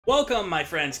Welcome, my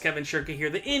friends. Kevin Shirka here,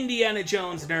 the Indiana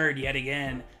Jones nerd yet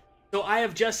again. So I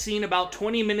have just seen about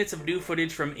 20 minutes of new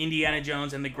footage from Indiana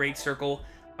Jones and the Great Circle.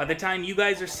 By the time you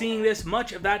guys are seeing this,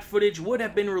 much of that footage would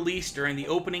have been released during the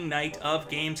opening night of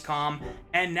Gamescom,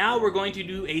 and now we're going to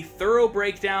do a thorough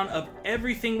breakdown of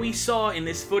everything we saw in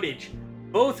this footage,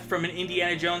 both from an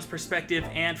Indiana Jones perspective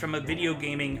and from a video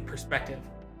gaming perspective.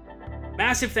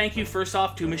 Massive thank you first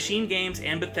off to Machine Games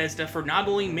and Bethesda for not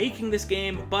only making this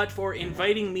game, but for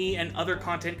inviting me and other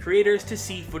content creators to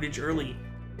see footage early.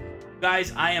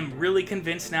 Guys, I am really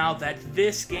convinced now that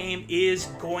this game is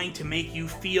going to make you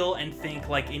feel and think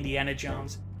like Indiana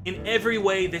Jones. In every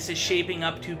way, this is shaping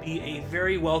up to be a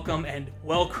very welcome and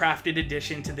well-crafted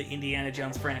addition to the Indiana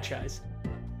Jones franchise.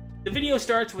 The video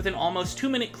starts with an almost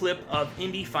 2-minute clip of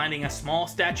Indy finding a small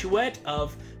statuette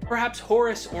of perhaps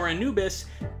Horus or Anubis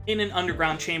in an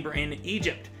underground chamber in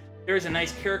Egypt. There is a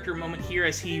nice character moment here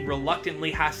as he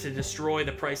reluctantly has to destroy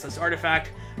the priceless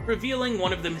artifact, revealing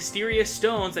one of the mysterious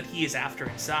stones that he is after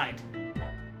inside.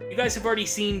 You guys have already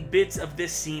seen bits of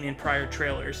this scene in prior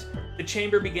trailers. The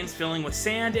chamber begins filling with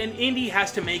sand and Indy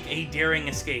has to make a daring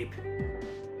escape.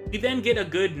 We then get a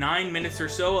good 9 minutes or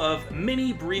so of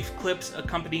mini brief clips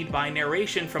accompanied by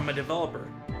narration from a developer.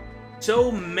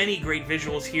 So many great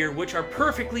visuals here which are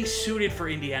perfectly suited for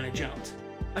Indiana Jones.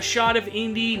 A shot of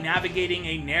Indy navigating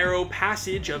a narrow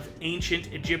passage of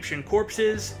ancient Egyptian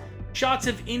corpses, shots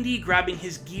of Indy grabbing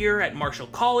his gear at Marshall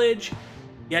College,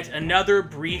 yet another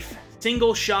brief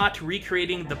single shot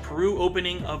recreating the Peru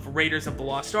opening of Raiders of the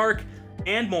Lost Ark,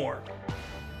 and more.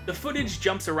 The footage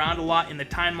jumps around a lot in the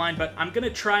timeline, but I'm going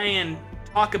to try and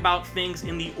talk about things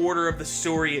in the order of the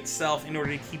story itself in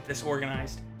order to keep this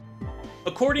organized.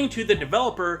 According to the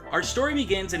developer, our story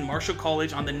begins in Marshall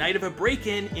College on the night of a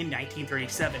break-in in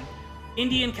 1937.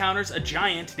 Indy encounters a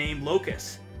giant named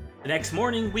Locust. The next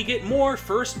morning, we get more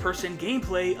first-person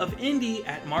gameplay of Indy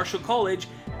at Marshall College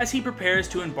as he prepares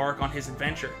to embark on his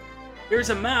adventure. There's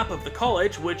a map of the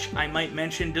college, which I might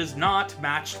mention does not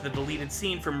match the deleted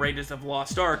scene from Raiders of the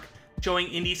Lost Ark, showing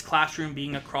Indy's classroom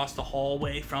being across the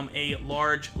hallway from a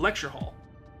large lecture hall.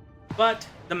 But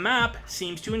the map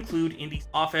seems to include Indy's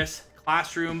office,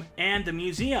 classroom, and the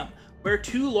museum, where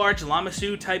 2 large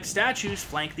Lamassu-type statues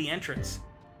flank the entrance.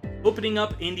 Opening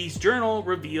up Indy's journal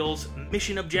reveals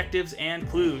mission objectives and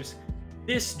clues.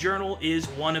 This journal is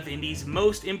one of Indy's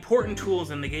most important tools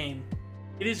in the game.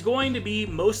 It is going to be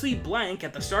mostly blank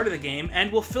at the start of the game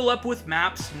and will fill up with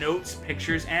maps, notes,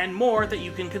 pictures, and more that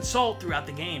you can consult throughout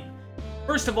the game.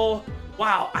 First of all,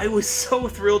 wow, I was so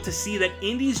thrilled to see that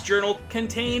Indy's journal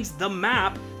contains the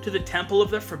map to the Temple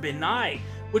of the Forbidden Eye,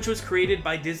 which was created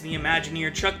by Disney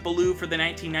Imagineer Chuck Ballou for the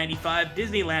 1995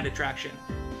 Disneyland attraction.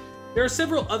 There are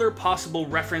several other possible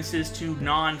references to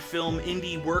non-film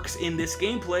Indy works in this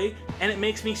gameplay, and it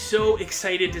makes me so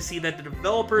excited to see that the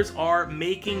developers are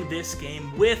making this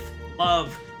game with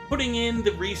love, putting in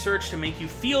the research to make you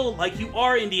feel like you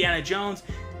are Indiana Jones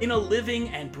in a living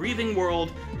and breathing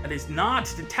world that is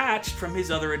not detached from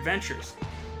his other adventures.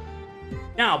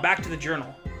 Now, back to the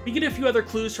journal. We get a few other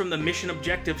clues from the mission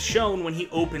objectives shown when he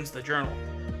opens the journal.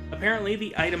 Apparently,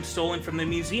 the item stolen from the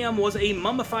museum was a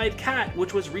mummified cat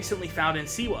which was recently found in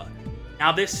Siwa.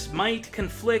 Now, this might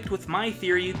conflict with my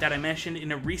theory that I mentioned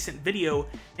in a recent video,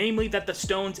 namely that the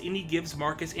stones Indy gives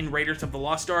Marcus in Raiders of the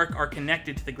Lost Ark are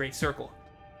connected to the Great Circle.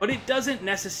 But it doesn't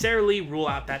necessarily rule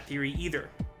out that theory either.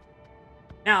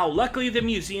 Now, luckily the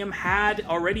museum had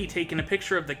already taken a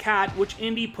picture of the cat, which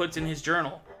Indy puts in his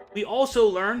journal. We also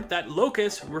learned that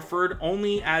Locust, referred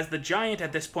only as the Giant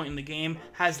at this point in the game,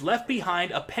 has left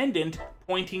behind a pendant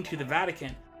pointing to the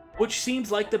Vatican, which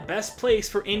seems like the best place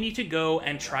for Indy to go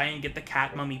and try and get the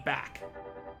cat mummy back.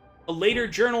 A later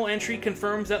journal entry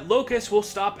confirms that Locust will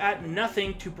stop at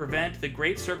nothing to prevent the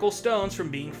Great Circle stones from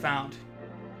being found.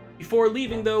 Before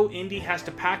leaving though, Indy has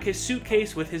to pack his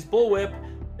suitcase with his bullwhip,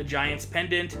 the Giant's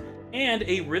pendant, and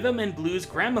a rhythm and blues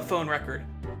gramophone record,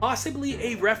 possibly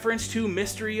a reference to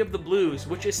Mystery of the Blues,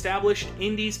 which established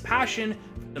Indy's passion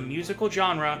for the musical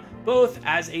genre, both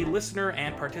as a listener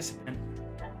and participant.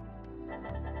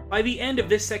 By the end of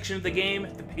this section of the game,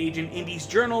 the page in Indy's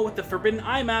journal with the Forbidden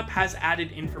Eye map has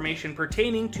added information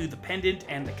pertaining to the pendant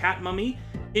and the cat mummy,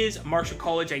 his Marshall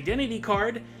College identity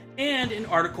card, and an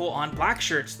article on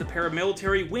Blackshirts, the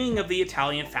paramilitary wing of the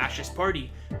Italian Fascist Party,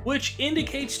 which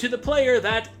indicates to the player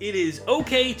that it is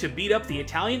okay to beat up the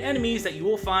Italian enemies that you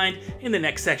will find in the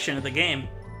next section of the game.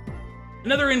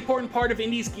 Another important part of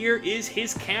Indy's gear is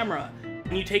his camera.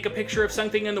 When you take a picture of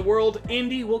something in the world,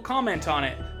 Indy will comment on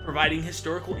it, providing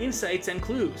historical insights and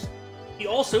clues. He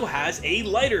also has a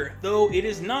lighter, though it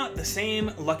is not the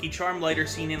same Lucky Charm lighter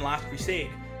seen in Last Crusade.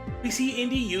 We see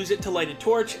Indy use it to light a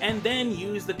torch and then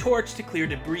use the torch to clear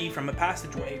debris from a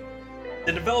passageway.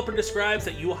 The developer describes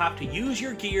that you will have to use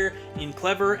your gear in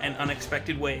clever and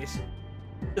unexpected ways.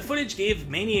 The footage gave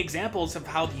many examples of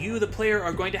how you, the player,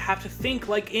 are going to have to think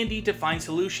like Indy to find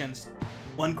solutions.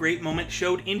 One great moment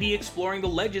showed Indy exploring the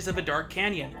ledges of a dark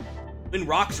canyon. When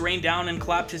rocks rained down and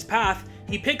collapsed his path,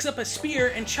 he picks up a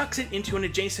spear and chucks it into an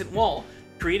adjacent wall,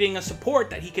 creating a support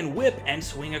that he can whip and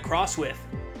swing across with.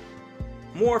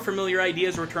 More familiar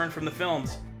ideas return from the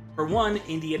films. For one,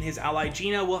 Indy and his ally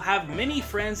Gina will have many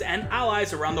friends and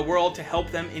allies around the world to help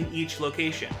them in each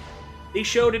location. They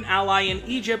showed an ally in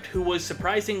Egypt who was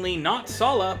surprisingly not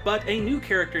Salah, but a new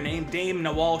character named Dame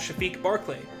Nawal Shafiq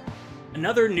Barclay.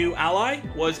 Another new ally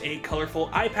was a colorful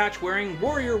eye patch wearing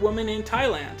warrior woman in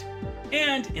Thailand.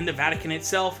 And in the Vatican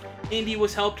itself, Indy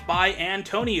was helped by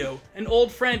Antonio, an old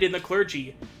friend in the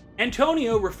clergy.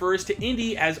 Antonio refers to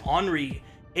Indy as Henri,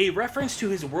 a reference to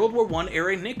his World War I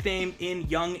era nickname in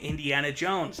Young Indiana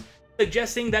Jones,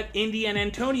 suggesting that Indy and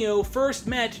Antonio first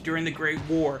met during the Great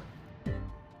War.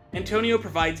 Antonio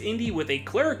provides Indy with a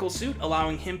clerical suit,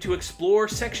 allowing him to explore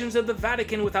sections of the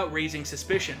Vatican without raising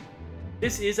suspicion.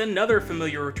 This is another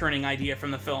familiar returning idea from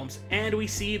the films, and we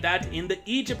see that in the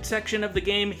Egypt section of the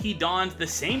game, he donned the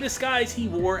same disguise he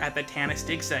wore at the Tanis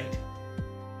dig site.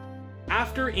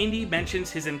 After Indy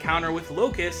mentions his encounter with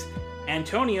Locus,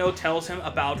 Antonio tells him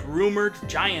about rumored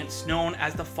giants known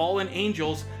as the Fallen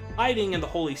Angels hiding in the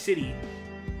Holy City.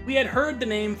 We had heard the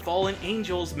name Fallen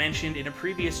Angels mentioned in a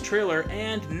previous trailer,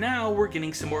 and now we're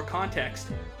getting some more context.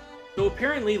 So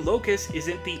apparently Locus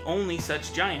isn't the only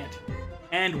such giant.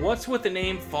 And what's with the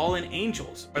name Fallen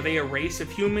Angels? Are they a race of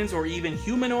humans or even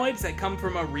humanoids that come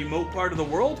from a remote part of the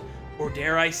world? Or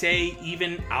dare I say,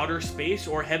 even outer space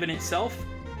or heaven itself?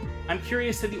 I'm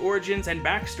curious to the origins and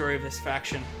backstory of this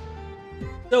faction.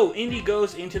 So, Indy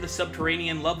goes into the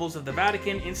subterranean levels of the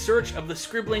Vatican in search of the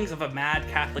scribblings of a mad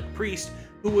Catholic priest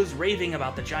who was raving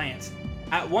about the giants.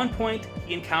 At one point,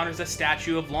 he encounters a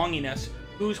statue of Longinus,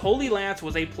 whose holy lance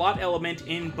was a plot element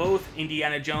in both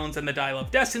Indiana Jones and the Dial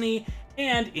of Destiny,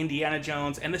 and Indiana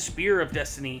Jones and the Spear of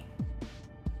Destiny.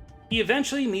 He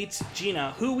eventually meets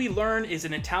Gina, who we learn is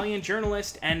an Italian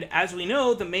journalist and, as we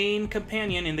know, the main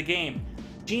companion in the game.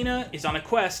 Gina is on a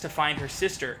quest to find her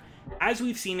sister. As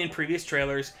we've seen in previous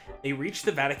trailers, they reach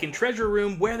the Vatican treasure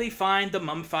room where they find the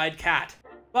mummified cat,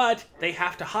 but they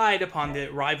have to hide upon the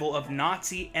arrival of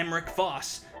Nazi Emmerich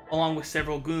Voss, along with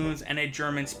several goons and a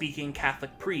German-speaking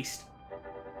Catholic priest.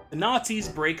 The Nazis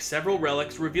break several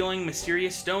relics, revealing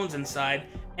mysterious stones inside,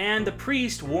 and the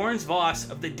priest warns Voss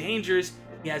of the dangers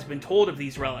he has been told of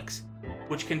these relics,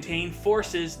 which contain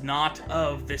forces not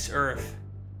of this earth.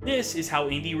 This is how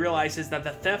Indy realizes that the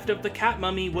theft of the cat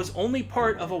mummy was only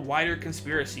part of a wider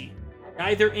conspiracy.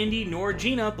 Neither Indy nor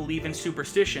Gina believe in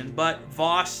superstition, but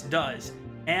Voss does,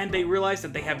 and they realize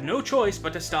that they have no choice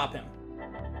but to stop him.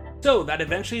 So that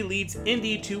eventually leads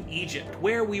Indy to Egypt,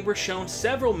 where we were shown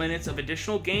several minutes of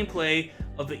additional gameplay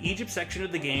of the Egypt section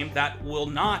of the game that will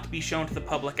not be shown to the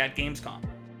public at Gamescom.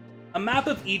 A map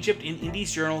of Egypt in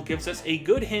Indy's journal gives us a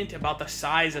good hint about the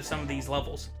size of some of these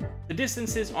levels. The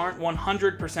distances aren't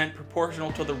 100%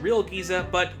 proportional to the real Giza,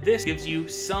 but this gives you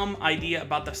some idea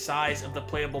about the size of the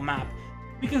playable map.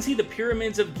 We can see the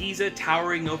pyramids of Giza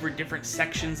towering over different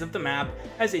sections of the map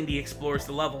as Indy explores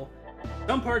the level.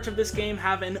 Some parts of this game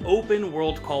have an open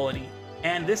world quality,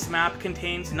 and this map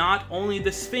contains not only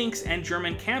the Sphinx and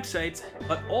German campsites,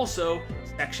 but also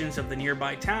sections of the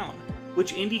nearby town,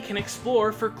 which Indy can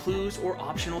explore for clues or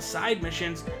optional side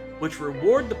missions, which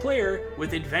reward the player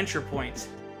with adventure points.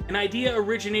 An idea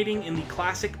originating in the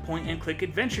classic point-and-click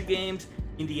adventure games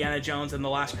Indiana Jones and the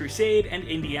Last Crusade and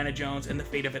Indiana Jones and the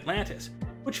Fate of Atlantis,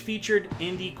 which featured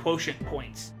Indy quotient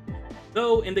points.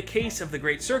 Though in the case of the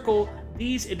Great Circle,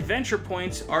 these adventure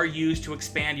points are used to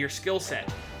expand your skill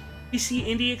set. We see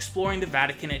Indy exploring the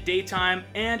Vatican at daytime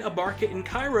and a market in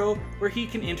Cairo where he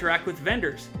can interact with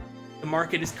vendors. The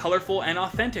market is colorful and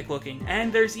authentic looking,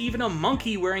 and there's even a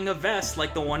monkey wearing a vest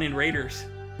like the one in Raiders.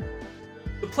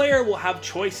 The player will have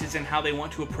choices in how they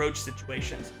want to approach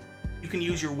situations. You can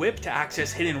use your whip to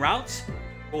access hidden routes,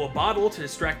 throw a bottle to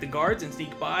distract the guards and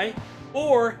sneak by,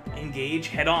 or engage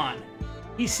head-on.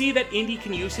 We see that Indy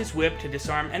can use his whip to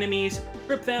disarm enemies,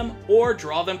 trip them, or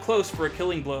draw them close for a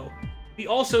killing blow. We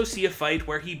also see a fight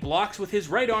where he blocks with his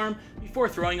right arm before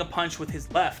throwing a punch with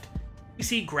his left. We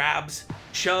see grabs,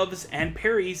 shoves, and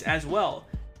parries as well.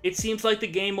 It seems like the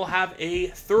game will have a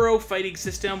thorough fighting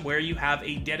system where you have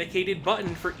a dedicated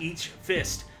button for each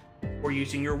fist, or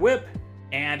using your whip,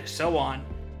 and so on.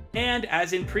 And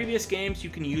as in previous games, you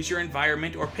can use your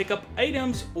environment or pick up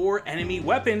items or enemy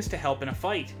weapons to help in a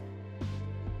fight.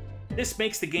 This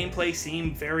makes the gameplay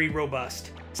seem very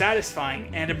robust, satisfying,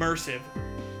 and immersive,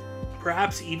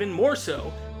 perhaps even more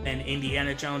so than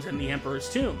Indiana Jones and the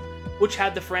Emperor's Tomb, which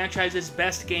had the franchise's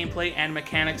best gameplay and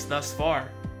mechanics thus far.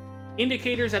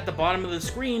 Indicators at the bottom of the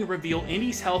screen reveal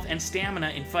Indy's health and stamina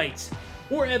in fights,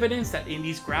 more evidence that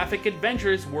Indy's graphic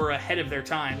adventures were ahead of their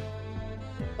time.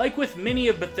 Like with many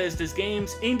of Bethesda's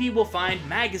games, Indy will find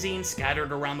magazines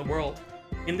scattered around the world.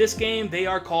 In this game, they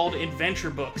are called adventure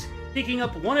books. Picking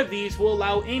up one of these will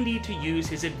allow Indy to use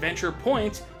his adventure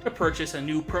points to purchase a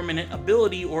new permanent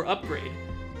ability or upgrade.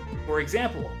 For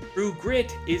example, True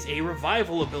Grit is a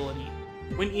revival ability.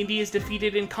 When Indy is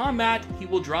defeated in combat, he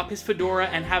will drop his fedora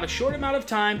and have a short amount of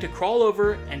time to crawl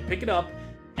over and pick it up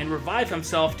and revive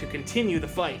himself to continue the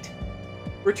fight.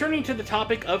 Returning to the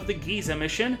topic of the Giza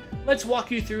mission, let's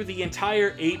walk you through the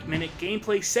entire 8-minute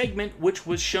gameplay segment, which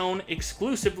was shown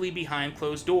exclusively behind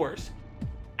closed doors.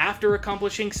 After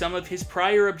accomplishing some of his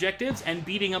prior objectives and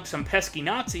beating up some pesky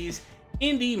Nazis,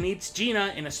 Indy meets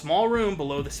Gina in a small room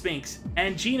below the Sphinx,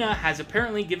 and Gina has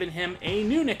apparently given him a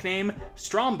new nickname,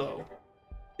 Strombo.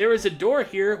 There is a door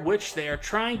here which they are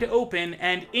trying to open,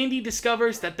 and Indy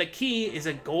discovers that the key is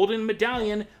a golden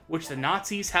medallion which the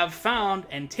Nazis have found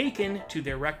and taken to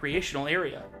their recreational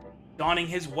area. Donning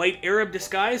his white Arab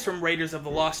disguise from Raiders of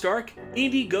the Lost Ark,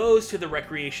 Indy goes to the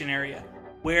recreation area,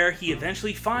 where he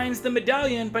eventually finds the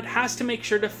medallion but has to make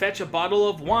sure to fetch a bottle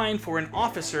of wine for an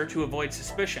officer to avoid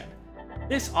suspicion.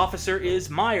 This officer is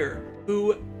Meyer,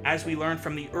 who, as we learned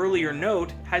from the earlier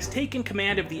note, has taken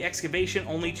command of the excavation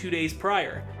only 2 days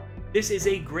prior. This is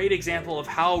a great example of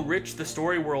how rich the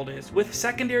story world is, with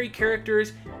secondary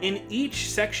characters in each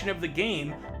section of the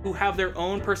game who have their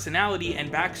own personality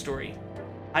and backstory.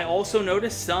 I also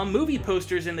noticed some movie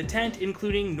posters in the tent,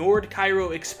 including Nord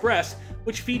Cairo Express,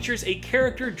 which features a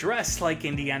character dressed like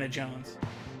Indiana Jones.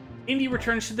 Indy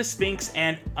returns to the Sphinx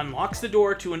and unlocks the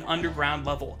door to an underground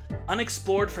level,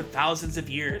 unexplored for thousands of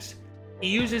years. He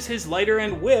uses his lighter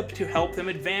and whip to help them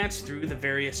advance through the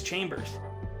various chambers.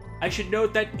 I should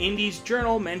note that Indy's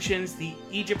journal mentions the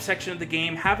Egypt section of the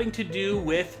game having to do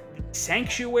with the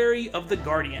Sanctuary of the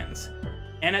Guardians.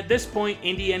 And at this point,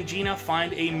 Indy and Gina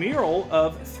find a mural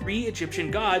of 3 Egyptian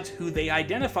gods who they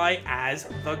identify as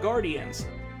the Guardians.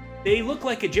 They look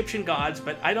like Egyptian gods,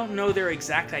 but I don't know their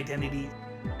exact identity.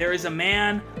 There is a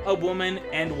man, a woman,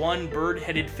 and one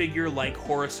bird-headed figure like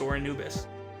Horus or Anubis.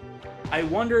 I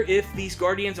wonder if these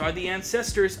guardians are the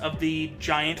ancestors of the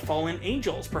giant fallen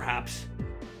angels, perhaps.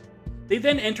 They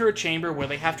then enter a chamber where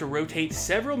they have to rotate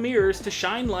several mirrors to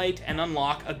shine light and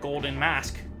unlock a golden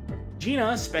mask.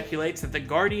 Gina speculates that the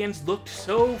guardians looked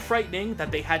so frightening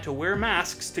that they had to wear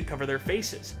masks to cover their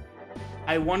faces.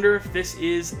 I wonder if this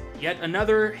is yet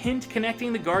another hint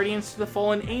connecting the guardians to the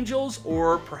fallen angels,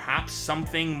 or perhaps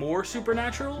something more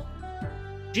supernatural?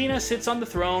 Gina sits on the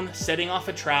throne, setting off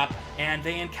a trap, and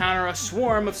they encounter a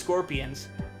swarm of scorpions.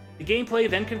 The gameplay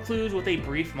then concludes with a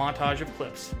brief montage of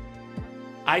clips.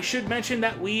 I should mention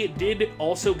that we did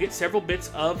also get several bits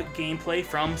of gameplay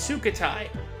from Sukhothai,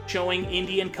 showing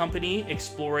Indy and company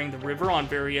exploring the river on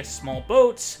various small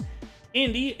boats,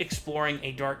 Indy exploring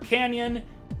a dark canyon,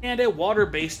 and a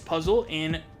water-based puzzle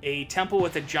in a temple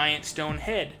with a giant stone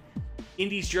head.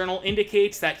 Indy's journal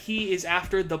indicates that he is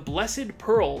after the Blessed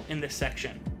Pearl in this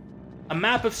section. A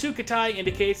map of Sukhothai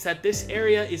indicates that this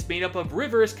area is made up of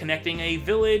rivers connecting a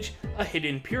village, a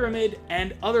hidden pyramid,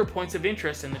 and other points of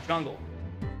interest in the jungle.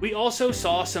 We also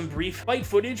saw some brief fight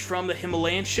footage from the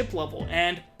Himalayan ship level,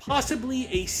 and possibly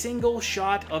a single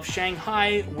shot of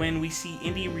Shanghai when we see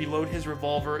Indy reload his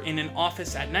revolver in an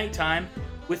office at nighttime,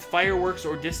 with fireworks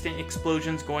or distant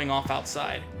explosions going off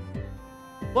outside.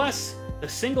 Plus, the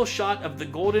single shot of the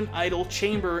Golden Idol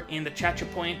chamber in the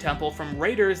Chachapoyan Temple from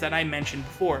Raiders that I mentioned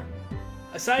before.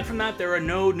 Aside from that, there are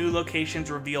no new locations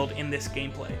revealed in this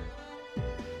gameplay.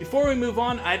 Before we move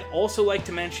on, I'd also like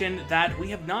to mention that we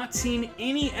have not seen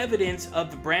any evidence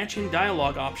of the branching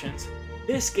dialogue options.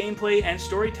 This gameplay and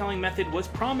storytelling method was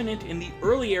prominent in the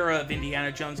early era of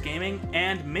Indiana Jones gaming,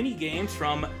 and many games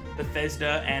from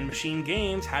Bethesda and Machine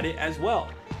Games had it as well.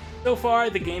 So far,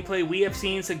 the gameplay we have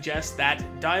seen suggests that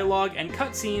dialogue and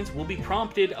cutscenes will be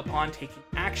prompted upon taking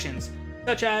actions,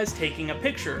 such as taking a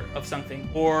picture of something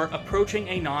or approaching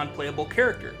a non-playable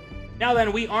character. Now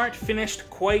then, we aren't finished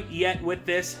quite yet with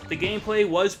this. The gameplay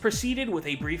was preceded with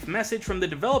a brief message from the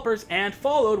developers and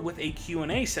followed with a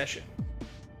Q&A session.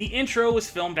 The intro was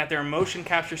filmed at their motion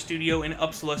capture studio in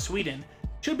Uppsala, Sweden.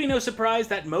 Should be no surprise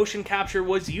that motion capture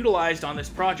was utilized on this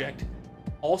project.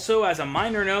 Also, as a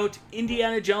minor note,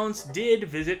 Indiana Jones did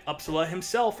visit Uppsala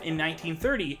himself in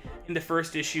 1930 in the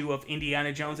first issue of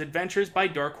Indiana Jones Adventures by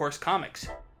Dark Horse Comics.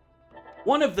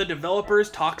 One of the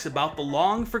developers talks about the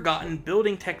long-forgotten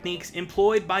building techniques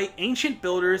employed by ancient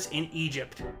builders in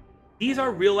Egypt. These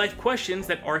are real-life questions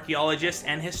that archaeologists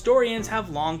and historians have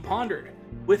long pondered,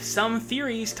 with some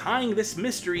theories tying this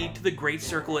mystery to the Great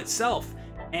Circle itself,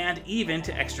 and even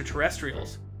to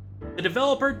extraterrestrials. The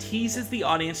developer teases the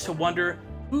audience to wonder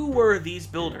who were these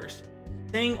builders,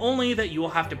 saying only that you will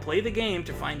have to play the game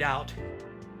to find out.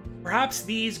 Perhaps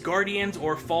these guardians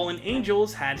or fallen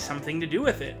angels had something to do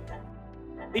with it.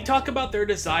 They talk about their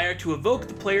desire to evoke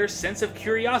the player's sense of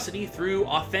curiosity through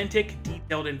authentic,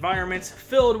 detailed environments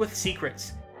filled with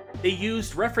secrets. They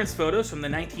used reference photos from the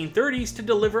 1930s to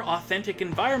deliver authentic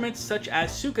environments such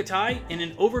as Sukhothai in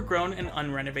an overgrown and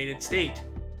unrenovated state.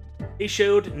 They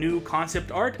showed new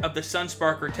concept art of the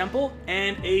Sunsparker Temple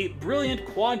and a brilliant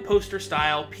quad poster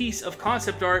style piece of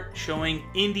concept art showing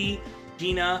Indy,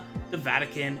 Gina, the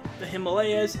Vatican, the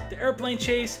Himalayas, the airplane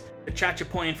chase, the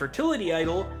Chachapoyan fertility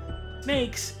idol,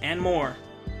 snakes, and more.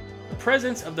 The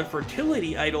presence of the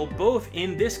fertility idol both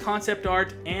in this concept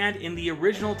art and in the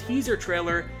original teaser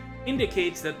trailer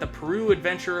indicates that the Peru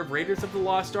adventure of Raiders of the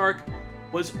Lost Ark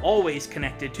was always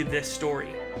connected to this story.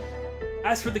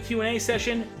 As for the Q&A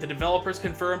session, the developers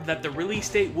confirmed that the release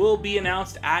date will be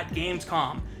announced at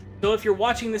Gamescom. So if you're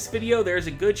watching this video, there's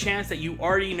a good chance that you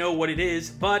already know what it is,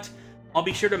 but I'll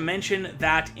be sure to mention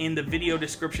that in the video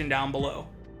description down below.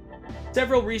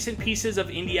 Several recent pieces of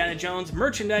Indiana Jones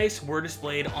merchandise were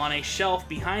displayed on a shelf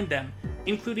behind them,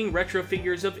 including retro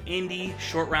figures of Indy,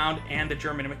 Short Round, and the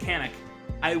German mechanic.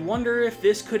 I wonder if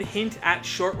this could hint at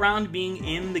Short Round being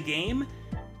in the game,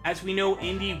 as we know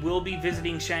Indy will be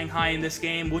visiting Shanghai in this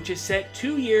game, which is set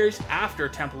 2 years after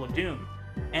Temple of Doom.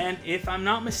 And if I'm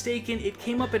not mistaken, it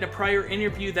came up in a prior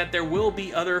interview that there will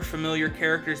be other familiar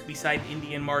characters beside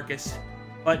Indy and Marcus,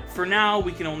 but for now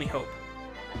we can only hope.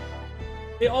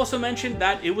 They also mentioned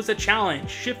that it was a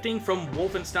challenge, shifting from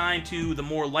Wolfenstein to the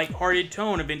more lighthearted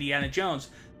tone of Indiana Jones,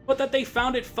 but that they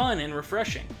found it fun and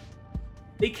refreshing.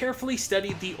 They carefully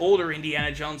studied the older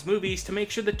Indiana Jones movies to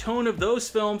make sure the tone of those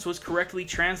films was correctly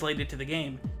translated to the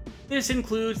game. This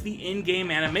includes the in-game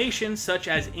animations such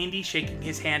as Indy shaking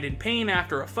his hand in pain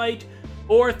after a fight,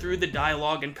 or through the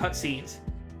dialogue and cutscenes.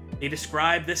 They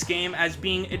describe this game as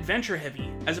being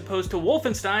adventure-heavy, as opposed to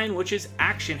Wolfenstein, which is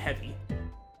action-heavy.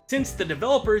 Since the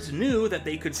developers knew that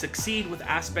they could succeed with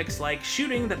aspects like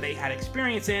shooting that they had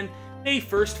experience in, they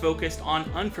first focused on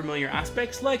unfamiliar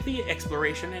aspects like the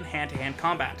exploration and hand-to-hand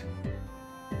combat.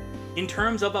 In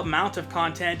terms of amount of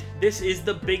content, this is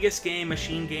the biggest game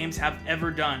Machine Games have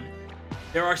ever done.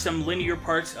 There are some linear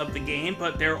parts of the game,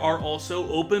 but there are also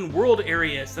open world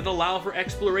areas that allow for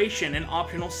exploration and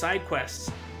optional side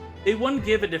quests. They wouldn't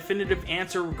give a definitive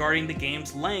answer regarding the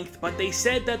game's length, but they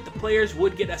said that the players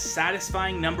would get a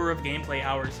satisfying number of gameplay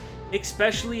hours,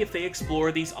 especially if they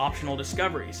explore these optional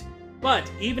discoveries.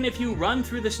 But even if you run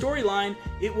through the storyline,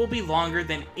 it will be longer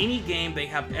than any game they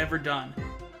have ever done.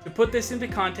 To put this into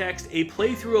context, a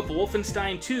playthrough of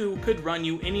Wolfenstein 2 could run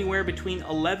you anywhere between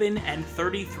 11 and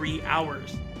 33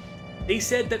 hours. They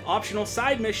said that optional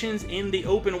side missions in the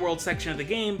open world section of the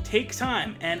game take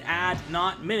time and add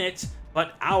not minutes,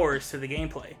 but hours to the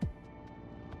gameplay.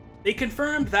 They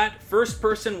confirmed that first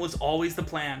person was always the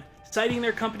plan, citing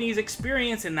their company's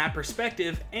experience in that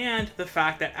perspective and the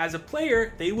fact that as a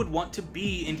player, they would want to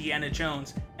be Indiana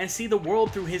Jones and see the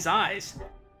world through his eyes.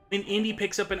 When Indy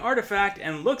picks up an artifact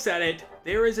and looks at it,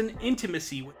 there is an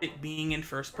intimacy with it being in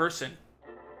first person.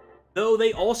 Though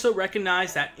they also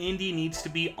recognize that Indy needs to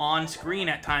be on screen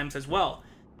at times as well.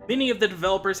 Many of the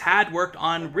developers had worked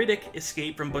on Riddick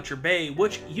Escape from Butcher Bay,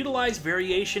 which utilized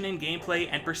variation in gameplay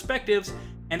and perspectives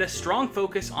and a strong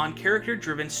focus on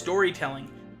character-driven storytelling,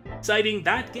 citing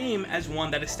that game as one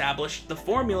that established the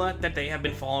formula that they have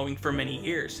been following for many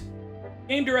years.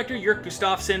 Game director Jörg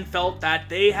Gustafsson felt that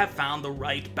they have found the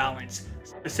right balance,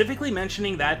 specifically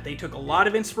mentioning that they took a lot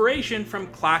of inspiration from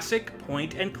classic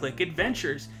point-and-click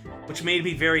adventures, which made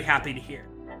me very happy to hear.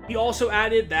 He also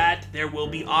added that there will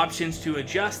be options to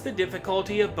adjust the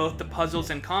difficulty of both the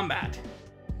puzzles and combat.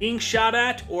 Being shot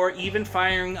at or even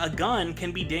firing a gun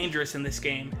can be dangerous in this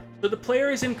game, so the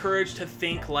player is encouraged to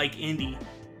think like Indy.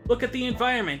 Look at the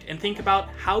environment and think about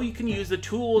how you can use the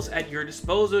tools at your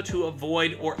disposal to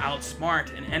avoid or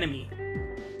outsmart an enemy.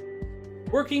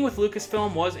 Working with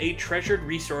Lucasfilm was a treasured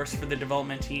resource for the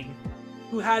development team,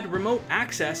 who had remote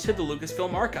access to the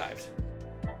Lucasfilm archives.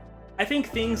 I think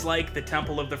things like the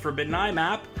Temple of the Forbidden Eye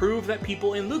map prove that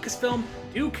people in Lucasfilm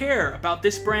do care about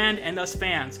this brand and us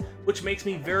fans, which makes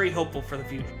me very hopeful for the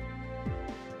future.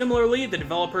 Similarly, the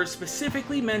developers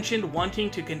specifically mentioned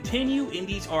wanting to continue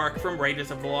Indy's arc from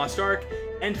Raiders of the Lost Ark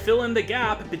and fill in the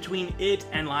gap between it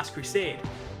and Last Crusade.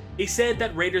 they said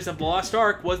that Raiders of the Lost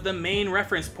Ark was the main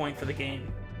reference point for the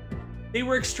game. They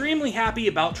were extremely happy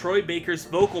about Troy Baker's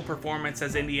vocal performance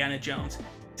as Indiana Jones,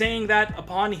 saying that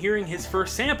upon hearing his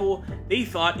first sample, they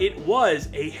thought it was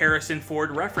a Harrison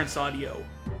Ford reference audio.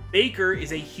 Baker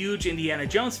is a huge Indiana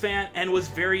Jones fan and was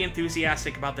very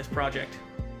enthusiastic about this project.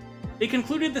 They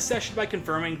concluded the session by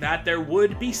confirming that there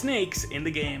would be snakes in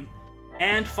the game.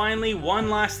 And finally,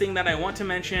 one last thing that I want to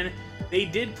mention, they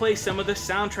did play some of the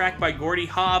soundtrack by Gordy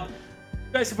Hobb.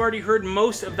 You guys have already heard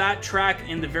most of that track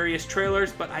in the various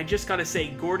trailers, but I just gotta say,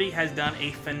 Gordy has done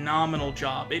a phenomenal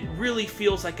job. It really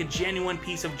feels like a genuine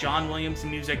piece of John Williams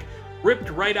music, ripped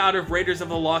right out of Raiders of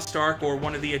the Lost Ark or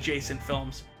one of the adjacent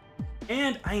films.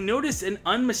 And I noticed an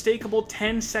unmistakable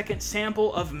 10-second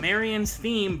sample of Marion's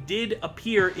theme did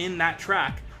appear in that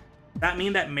track. Does that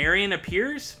mean that Marion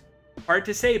appears? Hard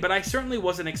to say, but I certainly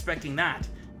wasn't expecting that.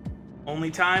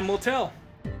 Only time will tell.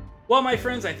 Well, my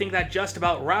friends, I think that just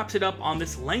about wraps it up on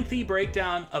this lengthy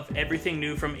breakdown of everything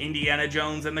new from Indiana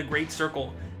Jones and the Great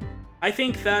Circle. I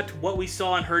think that what we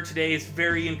saw and heard today is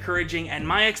very encouraging, and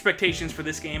my expectations for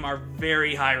this game are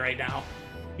very high right now.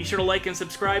 Be sure to like and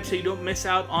subscribe so you don't miss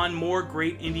out on more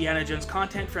great Indiana Jones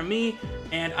content from me,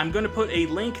 and I'm going to put a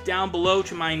link down below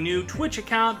to my new Twitch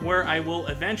account where I will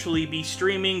eventually be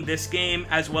streaming this game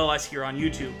as well as here on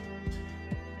YouTube.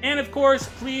 And of course,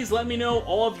 please let me know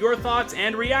all of your thoughts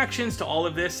and reactions to all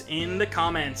of this in the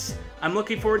comments. I'm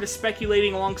looking forward to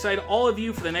speculating alongside all of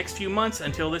you for the next few months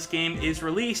until this game is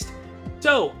released.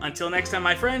 So, until next time,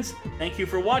 my friends, thank you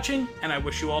for watching, and I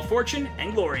wish you all fortune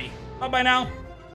and glory. Bye-bye now.